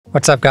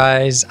What's up,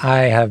 guys? I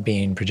have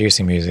been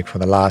producing music for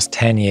the last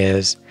 10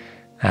 years,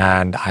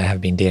 and I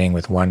have been dealing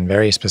with one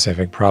very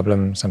specific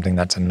problem, something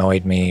that's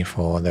annoyed me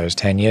for those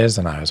 10 years,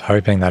 and I was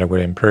hoping that it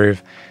would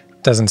improve.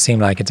 It doesn't seem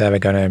like it's ever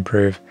going to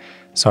improve,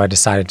 so I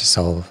decided to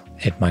solve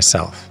it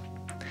myself.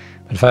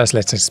 But first,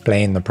 let's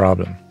explain the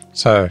problem.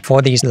 So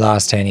for these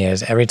last 10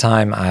 years, every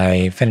time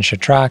I finish a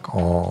track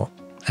or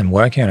am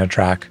working on a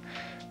track,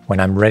 when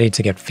I'm ready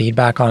to get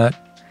feedback on it,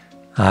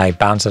 I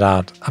bounce it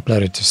out,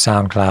 upload it to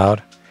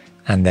SoundCloud,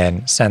 and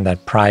then send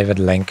that private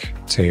link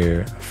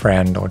to a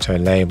friend or to a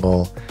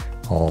label,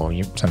 or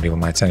some people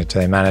might send it to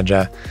their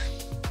manager,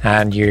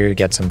 and you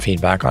get some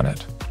feedback on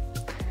it.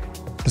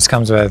 This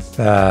comes with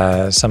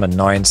some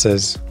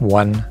annoyances.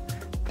 One,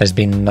 there's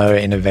been no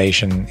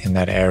innovation in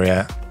that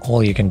area.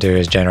 All you can do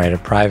is generate a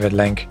private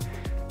link,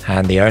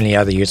 and the only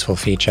other useful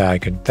feature I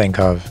could think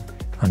of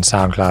on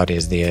SoundCloud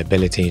is the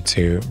ability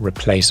to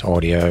replace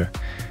audio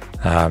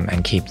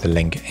and keep the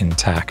link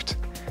intact.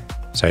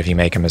 So if you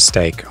make a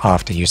mistake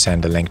after you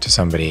send a link to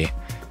somebody,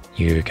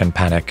 you can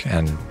panic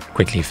and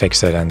quickly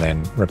fix it and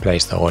then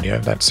replace the audio.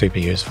 That's super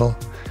useful.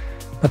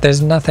 But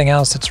there's nothing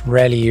else that's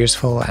really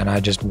useful, and I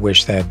just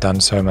wish they had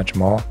done so much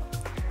more.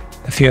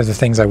 A few of the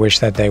things I wish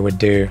that they would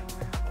do.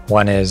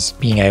 One is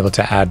being able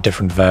to add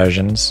different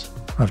versions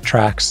of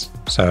tracks.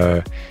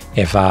 So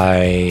if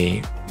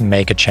I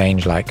make a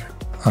change like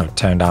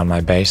turn down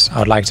my bass, I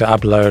would like to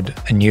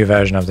upload a new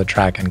version of the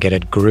track and get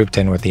it grouped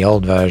in with the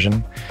old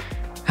version,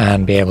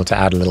 and be able to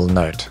add a little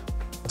note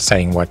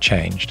saying what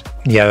changed.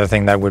 The other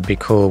thing that would be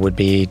cool would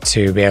be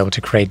to be able to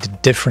create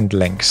different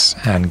links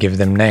and give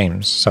them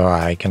names. So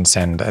I can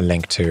send a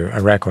link to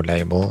a record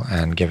label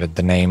and give it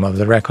the name of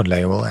the record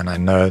label, and I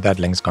know that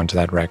link's gone to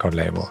that record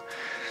label.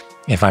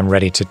 If I'm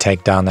ready to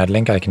take down that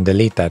link, I can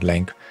delete that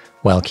link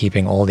while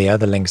keeping all the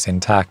other links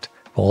intact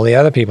for all the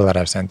other people that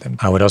I've sent them.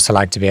 I would also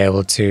like to be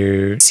able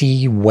to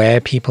see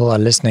where people are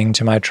listening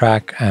to my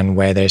track and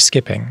where they're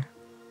skipping.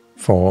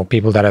 For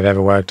people that have ever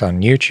worked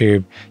on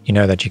YouTube, you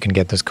know that you can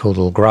get this cool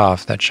little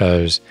graph that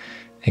shows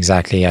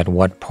exactly at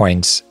what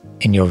points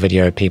in your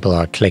video people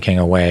are clicking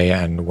away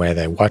and where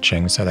they're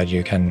watching, so that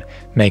you can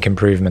make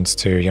improvements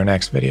to your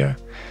next video.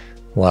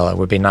 Well, it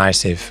would be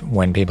nice if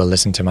when people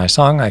listen to my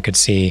song, I could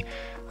see,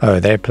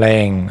 oh, they're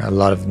playing a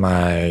lot of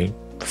my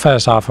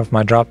first half of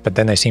my drop, but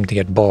then they seem to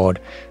get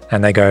bored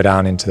and they go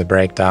down into the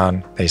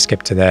breakdown, they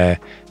skip to there,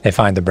 they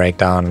find the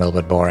breakdown a little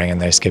bit boring and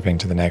they're skipping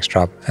to the next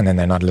drop, and then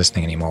they're not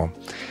listening anymore.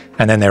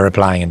 And then they're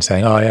replying and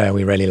saying, oh yeah,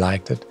 we really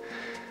liked it.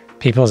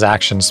 People's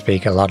actions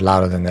speak a lot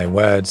louder than their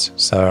words,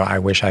 so I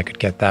wish I could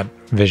get that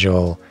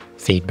visual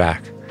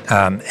feedback.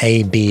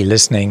 A/B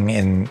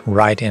listening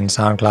right in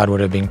SoundCloud would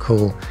have been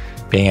cool.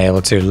 Being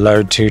able to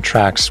load two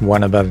tracks,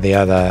 one above the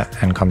other,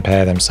 and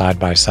compare them side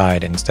by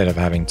side instead of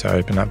having to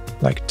open up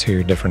like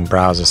two different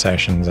browser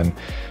sessions and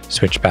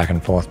switch back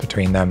and forth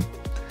between them.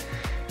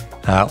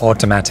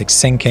 Automatic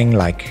syncing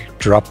like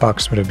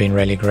Dropbox would have been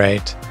really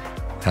great.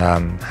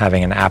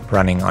 Having an app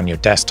running on your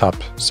desktop,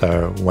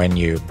 so when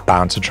you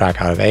bounce a track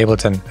out of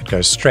Ableton, it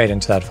goes straight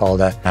into that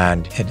folder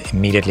and it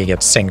immediately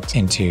gets synced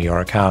into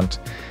your account.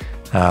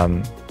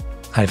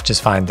 I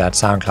just find that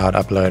SoundCloud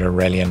uploader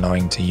really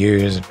annoying to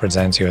use. It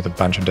presents you with a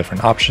bunch of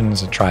different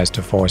options. It tries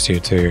to force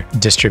you to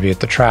distribute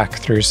the track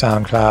through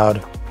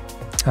SoundCloud.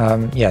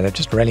 Yeah, they've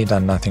just really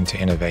done nothing to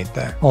innovate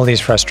there. All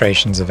these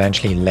frustrations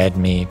eventually led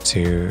me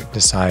to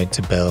decide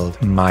to build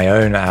my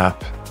own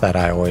app that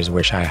I always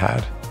wish I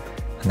had.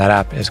 And that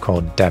app is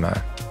called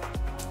Demmo.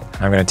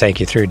 I'm going to take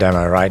you through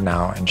Demmo right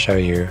now and show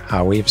you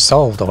how we've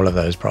solved all of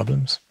those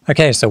problems.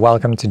 Okay, so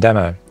welcome to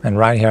Demmo. And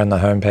right here on the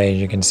homepage,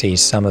 you can see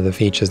some of the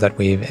features that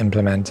we've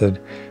implemented.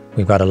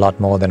 We've got a lot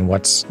more than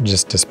what's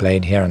just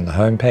displayed here on the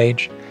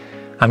homepage.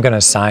 I'm going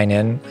to sign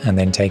in and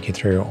then take you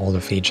through all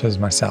the features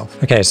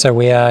myself. Okay, so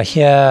we are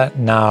here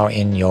now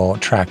in your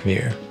track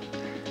view.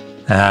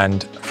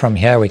 And from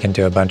here, we can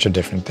do a bunch of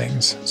different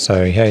things.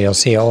 So here you'll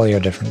see all your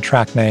different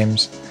track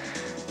names,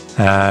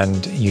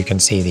 and you can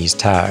see these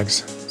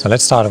tags. So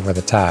let's start off with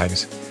the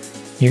tags.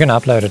 You can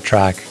upload a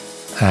track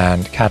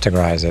and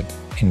categorize it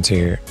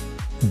into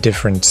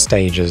different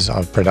stages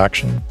of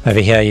production. Over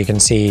here you can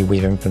see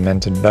we've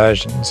implemented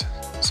versions.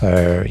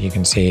 So you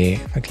can see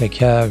if I click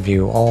here,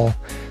 view all,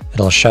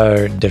 it'll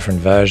show different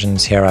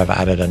versions. Here I've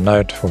added a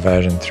note for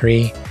version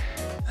 3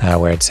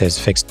 where it says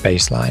fixed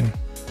baseline,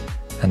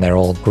 and they're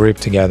all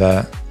grouped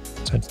together,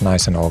 so it's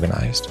nice and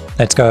organized.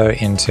 Let's go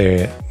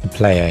into the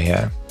player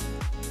here.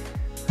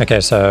 Okay,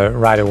 so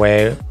right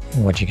away,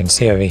 what you can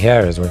see over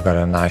here is we've got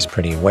a nice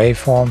pretty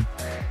waveform,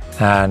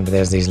 and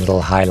there's these little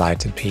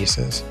highlighted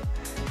pieces.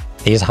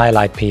 These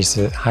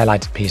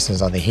highlighted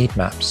pieces are the heat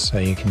maps, so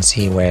you can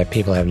see where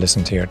people have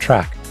listened to your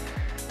track.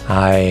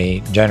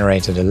 I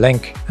generated a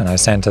link and I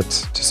sent it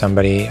to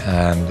somebody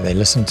and they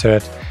listened to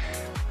it,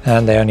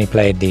 and they only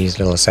played these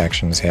little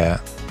sections here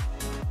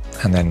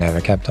and then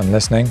never kept on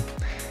listening.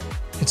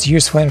 It's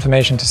useful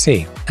information to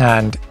see.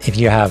 And if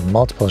you have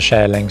multiple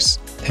share links,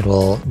 it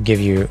will give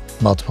you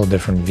multiple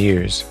different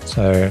views.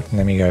 So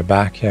let me go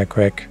back here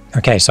quick.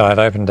 Okay, so I've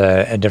opened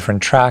a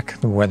different track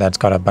where that's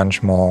got a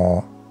bunch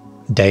more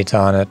data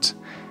on it.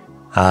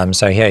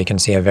 So here you can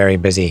see a very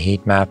busy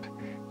heat map.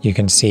 You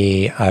can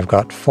see I've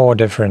got 4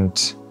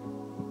 different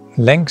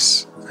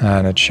links,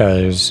 and it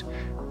shows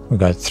we've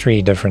got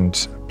 3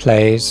 different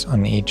plays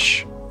on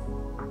each,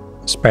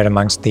 spread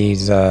amongst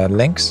these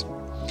links.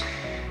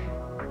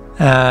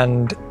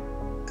 And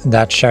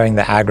that's showing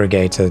the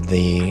aggregated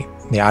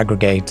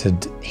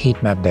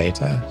heat map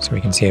data, so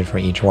we can see it for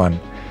each one.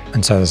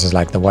 And so this is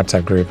like the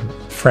WhatsApp group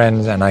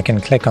friends, and I can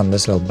click on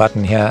this little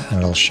button here and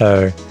it'll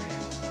show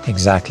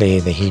exactly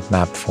the heat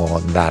map for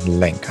that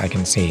link. I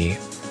can see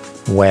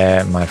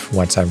where my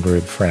WhatsApp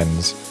group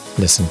friends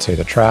listen to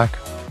the track.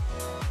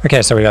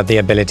 Okay, so we got the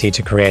ability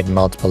to create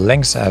multiple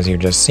links, as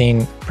you've just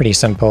seen. Pretty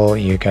simple.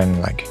 You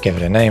can like give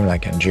it a name,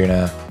 like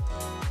Anjuna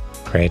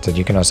created.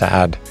 You can also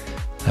add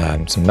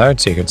some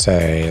notes. You could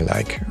say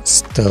like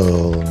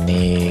still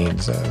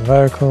needs a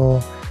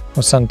vocal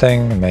or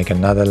something, and make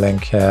another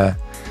link here.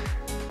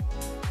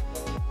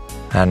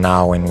 And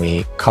now when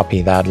we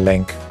copy that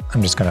link,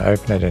 I'm just going to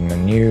open it in a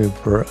new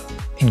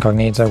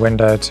incognito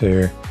window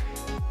to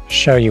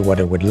show you what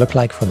it would look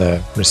like for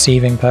the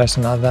receiving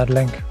person of that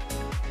link.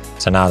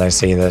 So now they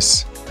see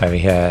this over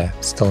here,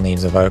 still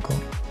needs a vocal.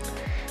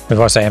 We've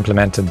also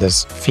implemented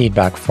this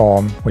feedback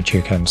form, which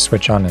you can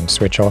switch on and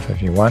switch off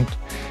if you want,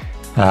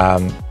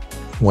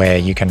 where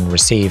you can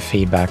receive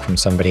feedback from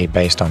somebody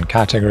based on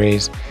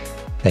categories.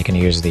 They can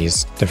use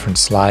these different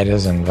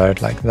sliders and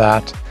vote like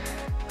that.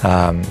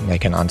 They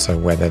can answer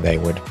whether they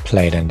would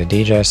play it in the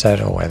DJ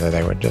set or whether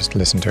they would just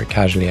listen to it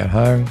casually at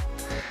home.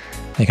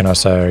 They can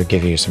also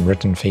give you some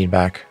written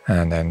feedback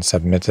and then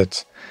submit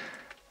it.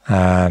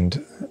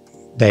 And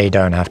they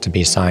don't have to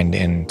be signed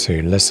in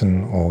to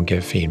listen or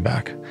give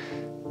feedback.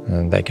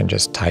 And they can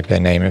just type their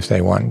name if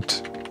they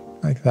want,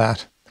 like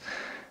that,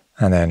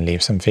 and then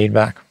leave some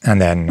feedback. And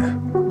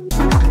then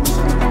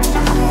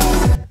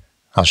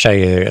I'll show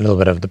you a little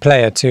bit of the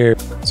player too.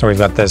 So we've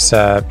got this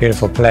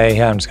beautiful play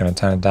here. I'm just going to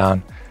turn it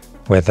down,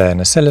 with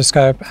an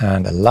oscilloscope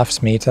and a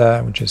LUFS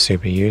meter, which is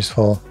super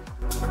useful.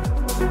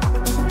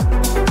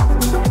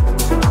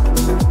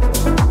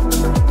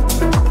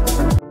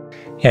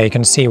 Yeah, you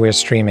can see we're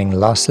streaming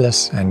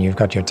lossless, and you've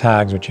got your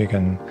tags, which you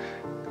can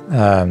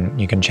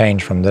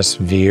change from this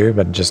view,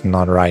 but just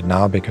not right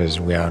now because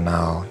we are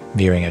now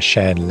viewing a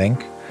shared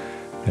link.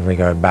 If we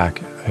go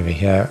back over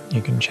here,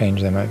 you can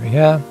change them over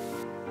here.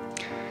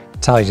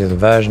 It tells you the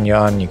version you're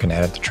on. You can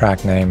edit the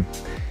track name.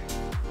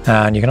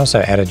 And you can also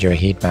edit your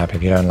heat map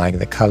if you don't like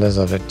the colors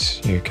of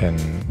it. You can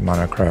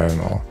monochrome,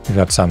 or we've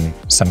got some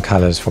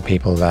colors for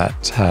people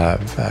that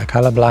have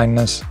color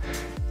blindness.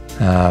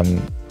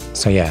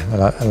 So yeah,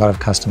 a lot of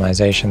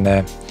customization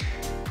there.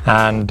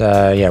 And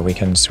yeah, we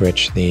can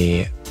switch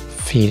the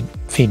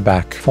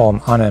feedback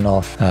form on and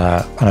off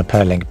on a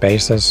per link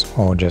basis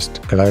or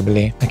just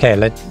globally. Okay,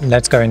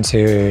 let's go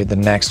into the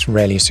next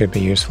really super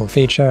useful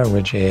feature,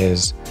 which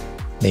is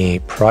the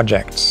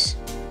projects.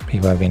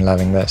 People have been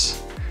loving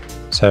this.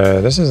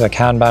 So this is a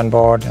Kanban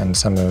board, and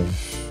some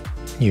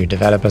of you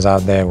developers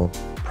out there will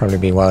probably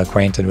be well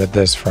acquainted with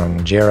this from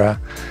Jira.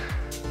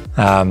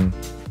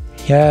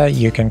 Here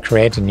you can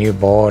create a new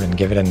board and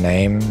give it a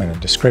name and a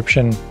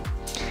description.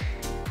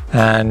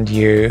 And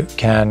you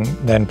can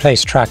then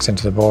place tracks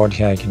into the board.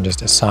 Here you can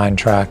just assign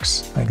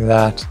tracks like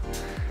that,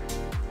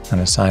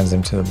 and assigns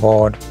them to the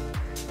board.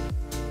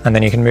 And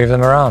then you can move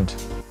them around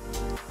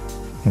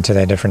into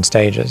their different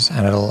stages,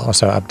 and it'll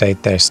also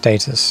update their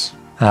status.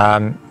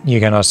 You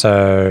can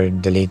also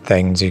delete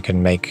things. You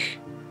can make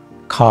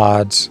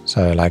cards.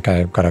 So like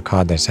I've got a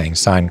card there saying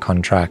sign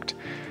contract,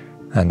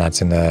 and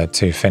that's in the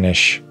to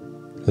finish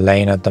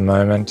lane at the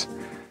moment.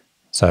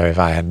 So if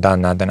I had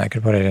done that, then I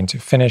could put it into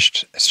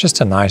finished. It's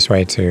just a nice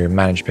way to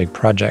manage big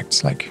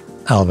projects like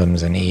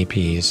albums and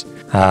EPs.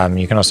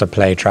 You can also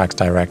play tracks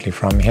directly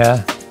from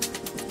here.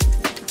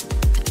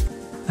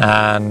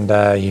 And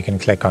you can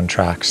click on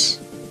tracks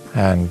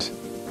and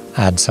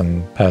add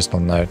some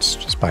personal notes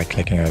just by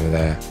clicking over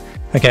there.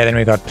 Okay, then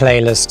we've got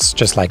playlists,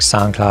 just like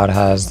SoundCloud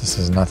has. This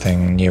is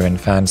nothing new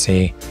and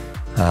fancy.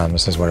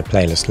 This is what a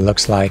playlist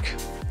looks like.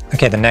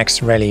 Okay, the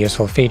next really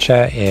useful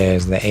feature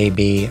is the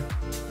A/B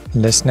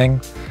listening.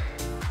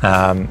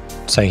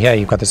 So here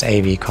you've got this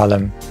A/B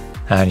column,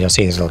 and you'll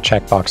see these little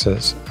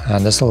checkboxes,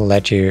 and this will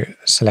let you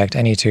select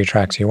any 2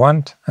 tracks you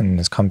want, and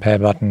this compare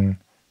button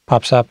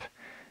pops up.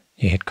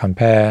 You hit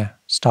compare,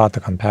 start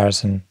the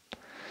comparison,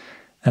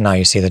 and now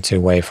you see the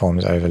 2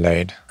 waveforms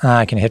overlaid.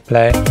 I can hit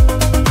play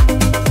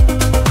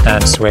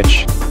and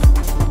switch.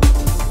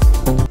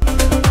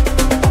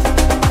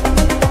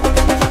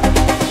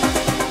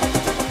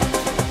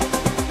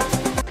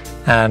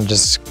 And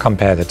just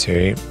compare the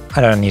 2.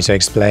 I don't need to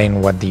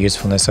explain what the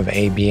usefulness of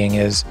A/Bing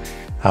is,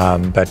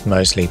 but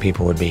mostly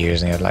people would be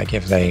using it like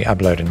if they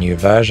upload a new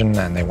version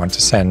and they want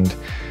to send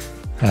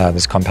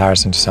this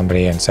comparison to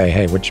somebody and say,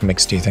 hey, which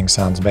mix do you think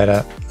sounds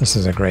better? This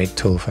is a great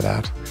tool for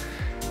that.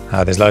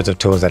 There's loads of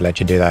tools that let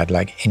you do that,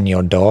 like in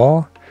your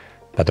DAW.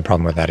 But the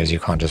problem with that is you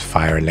can't just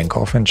fire a link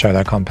off and show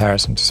that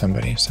comparison to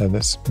somebody. So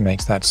this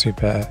makes that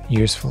super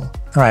useful. All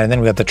right, and then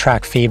we got the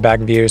track feedback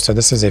view. So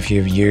this is if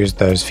you've used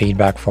those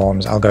feedback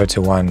forms. I'll go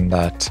to one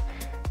that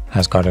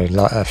has got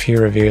a few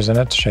reviews in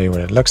it to show you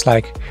what it looks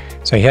like.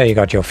 So here you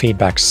got your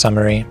feedback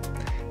summary.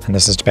 And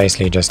this is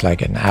basically just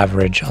like an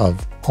average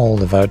of all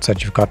the votes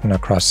that you've gotten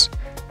across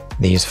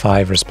these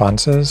 5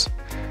 responses.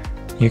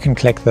 You can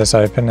click this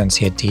open and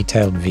see a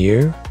detailed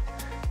view.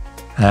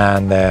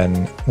 And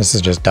then this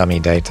is just dummy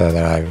data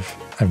that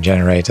I've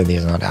generated.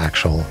 These are not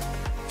actual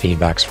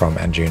feedbacks from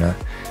Anjuna.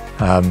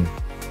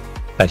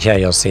 But here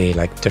you'll see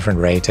like different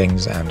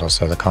ratings and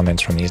also the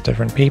comments from these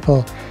different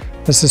people.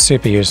 This is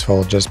super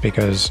useful just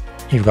because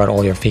you've got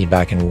all your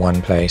feedback in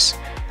one place.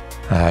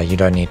 You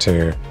don't need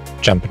to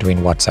jump between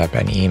WhatsApp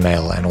and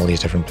email and all these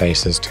different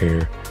places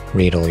to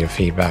read all your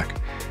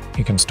feedback.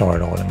 You can store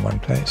it all in one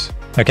place.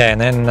 Okay, and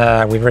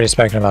then we've already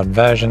spoken about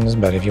versions,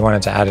 but if you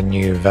wanted to add a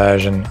new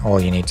version, all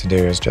you need to do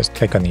is just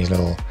click on these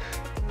little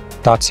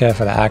dots here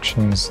for the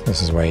actions.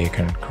 This is where you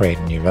can create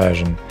a new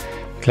version.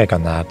 Click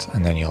on that,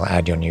 and then you'll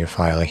add your new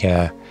file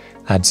here,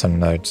 add some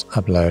notes,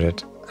 upload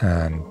it,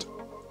 and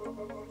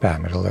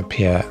bam, it'll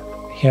appear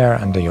here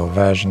under your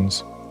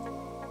versions.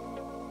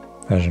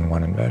 Version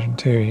 1 and version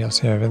 2, you'll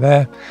see over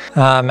there.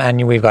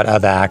 And we've got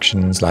other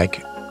actions,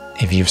 like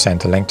if you've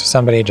sent a link to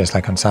somebody, just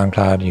like on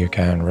SoundCloud, you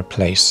can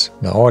replace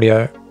the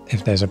audio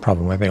if there's a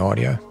problem with the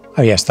audio.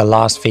 Oh yes, the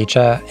last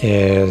feature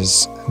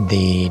is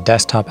the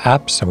desktop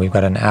app. So we've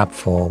got an app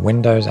for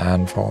Windows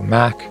and for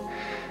Mac.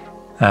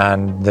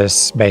 And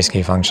this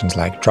basically functions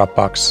like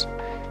Dropbox.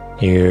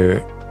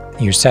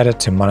 You set it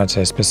to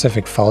monitor a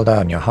specific folder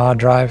on your hard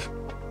drive.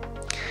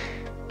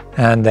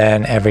 And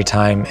then every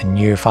time a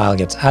new file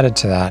gets added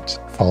to that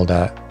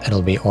folder,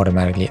 it'll be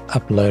automatically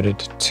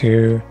uploaded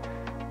to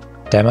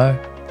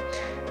Demmo.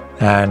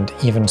 And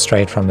even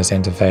straight from this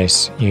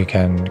interface, you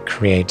can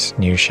create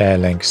new share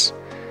links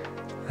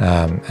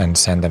and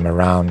send them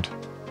around.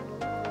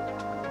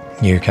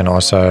 You can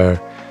also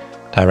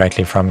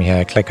directly from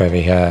here, click over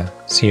here,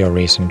 see your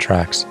recent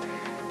tracks,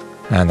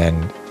 and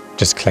then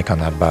just click on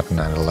that button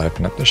and it'll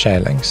open up the share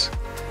links.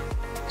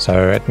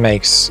 So it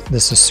makes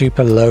this a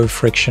super low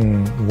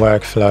friction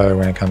workflow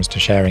when it comes to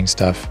sharing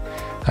stuff.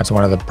 That's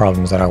one of the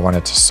problems that I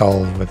wanted to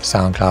solve with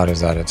SoundCloud,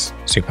 is that it's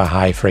super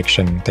high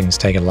friction. Things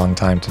take a long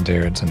time to do.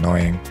 It's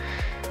annoying.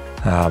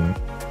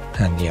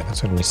 And yeah,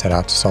 that's what we set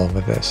out to solve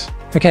with this.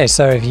 Okay,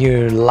 so if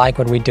you like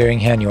what we're doing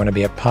here and you want to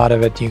be a part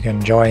of it, you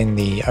can join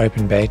the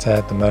open beta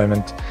at the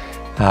moment.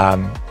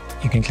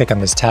 You can click on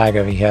this tag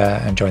over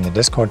here and join the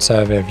Discord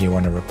server if you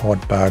want to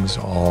report bugs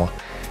or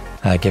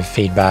give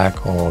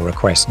feedback or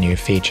request new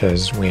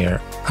features. We're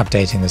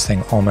updating this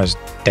thing almost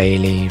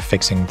daily,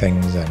 fixing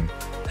things and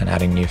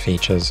adding new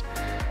features.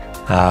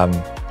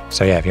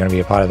 So yeah, if you want to be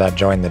a part of that,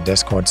 join the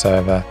Discord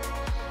server.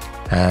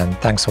 And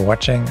thanks for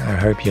watching. I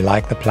hope you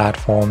like the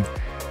platform,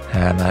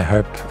 and I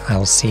hope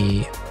I'll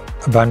see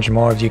a bunch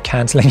more of you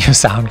canceling your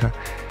SoundCloud.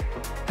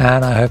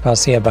 And I hope I'll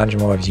see a bunch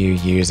more of you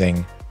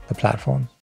using the platform.